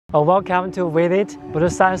Welcome to visit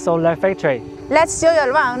Bluesun Solar Factory. Let's show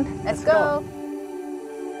you around. Let's go.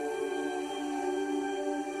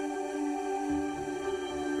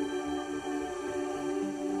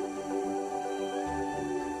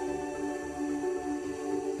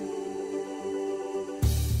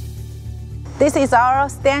 This is our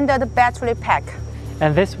standard battery pack.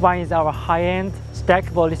 And this one is our high-end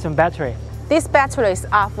stackable lithium battery. These batteries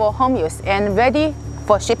are for home use and ready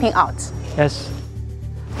for shipping out. Yes.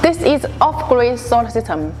 This is off-grid solar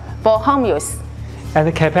system for home use. And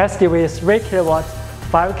the capacity with 3 kW,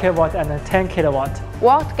 5 kW and 10 kW.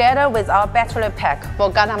 Work together with our battery pack for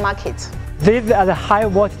Ghana market. These are the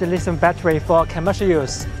high-voltage lithium battery for commercial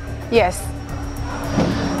use. Yes.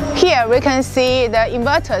 Here we can see the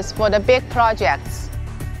inverters for the big projects.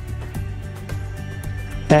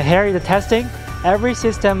 And here is the testing. Every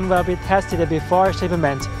system will be tested before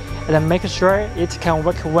shipment and make sure it can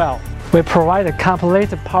work well. We provide complete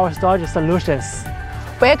power storage solutions.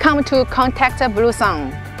 Welcome to contact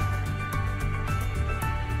Bluesun.